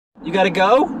You gotta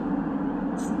go?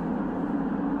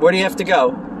 Where do you have to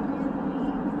go?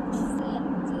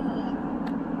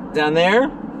 Down there?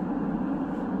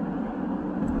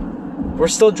 We're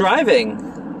still driving.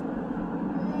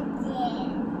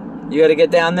 You gotta get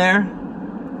down there?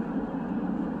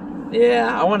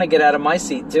 Yeah, I want to get out of my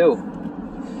seat too.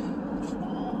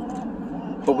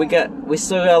 But we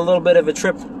still got a little bit of a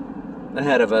trip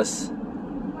ahead of us.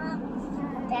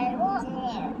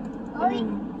 Are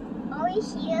we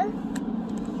here?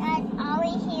 Dad, are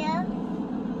we here?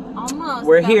 Almost.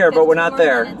 We're here, but we're not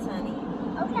there. Minutes, honey.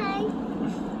 Okay.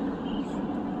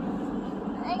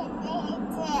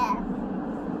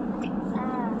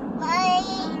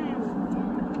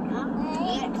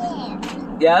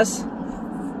 Yes?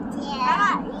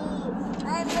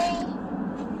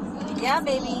 Yeah,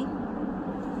 baby.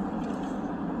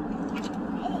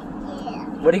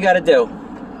 What do you gotta do?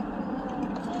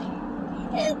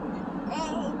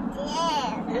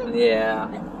 Yeah.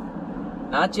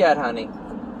 Not yet, honey.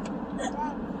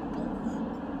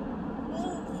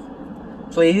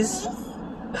 Please?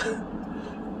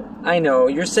 I know,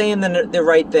 you're saying the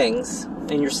right things,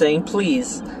 and you're saying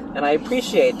please, and I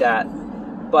appreciate that.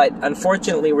 But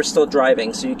unfortunately, we're still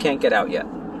driving, so you can't get out yet.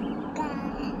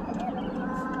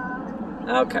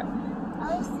 Okay.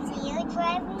 Are we still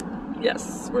driving?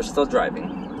 Yes, we're still driving.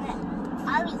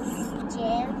 Are we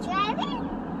still driving?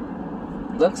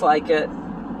 Looks like it.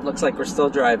 Looks like we're still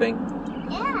driving.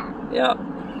 Yeah. Yep.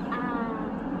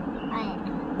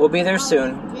 We'll be there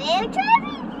soon. Still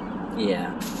driving?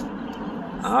 Yeah.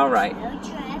 All right.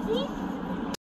 Still driving.